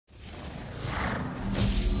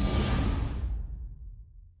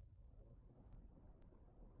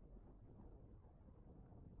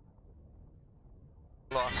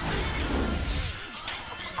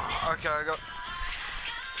Okay, I got...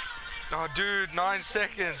 Oh, dude, 9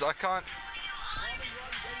 seconds. I can't...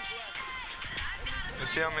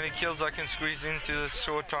 Let's see how many kills I can squeeze into this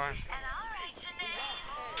short time.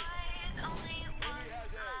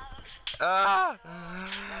 Ah!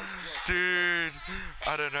 Dude,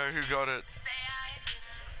 I don't know who got it.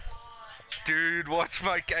 Dude, watch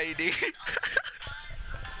my KD.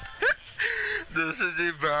 This is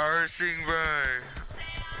embarrassing, bro.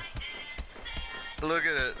 Look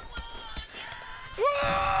at it.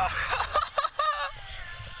 Whoa!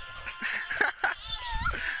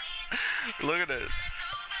 Look at it.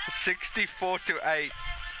 64-8.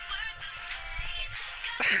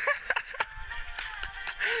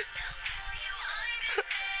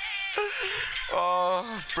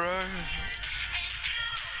 Oh, bro.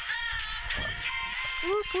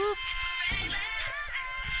 Whoop, whoop.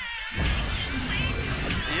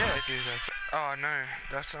 Yeah, dude, that's... Oh, no.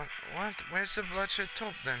 That's not... What? Where's the bloodshed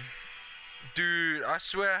top, then? Dude, I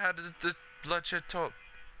swear I had the bloodshed top.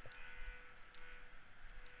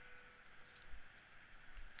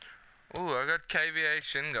 Oh, I got KVA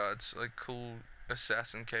shin guards. Like, cool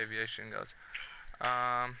assassin KVA shin guards.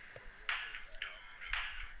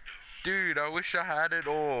 Dude, I wish I had it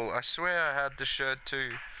all. I swear I had the shirt too.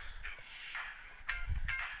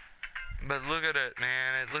 But look at it,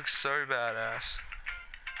 man. It looks so badass.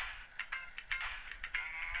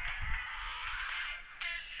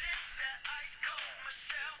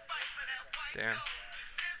 Damn.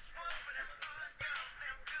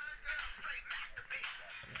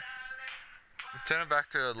 Turn it back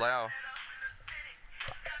to Lao.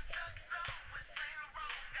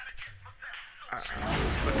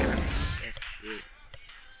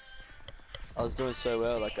 I was doing so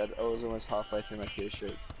well, like I was almost halfway through my kill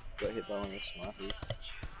streak. Got hit by one of the snipers.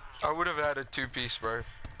 I would have had a 2-piece, bro.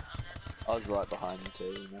 I was right behind him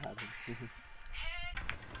too when that happened.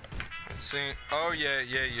 Let's see. Oh yeah,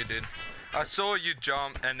 you did. I saw you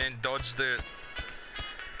jump and then dodge the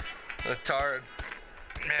turret.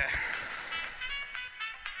 Yeah.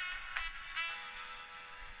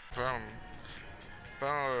 Boom.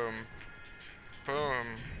 Boom. Boom.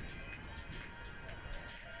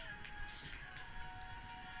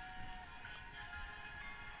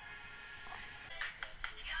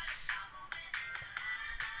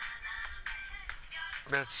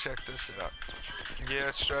 Let's check this out. Yeah,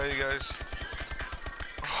 let's try you guys.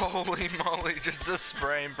 Holy moly, just a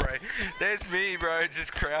spray and pray. There's me, bro,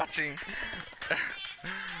 just crouching.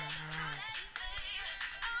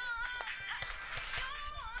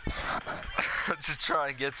 Just try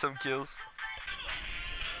and get some kills.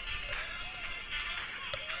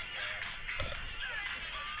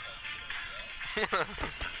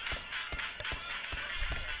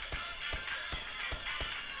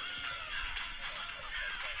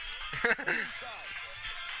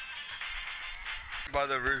 By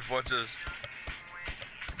the roof, watch this.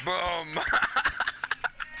 Boom!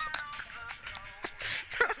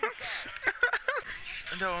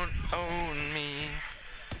 Don't own me.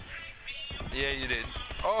 Yeah, you did.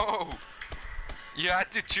 Oh! You had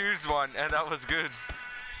to choose one, and that was good.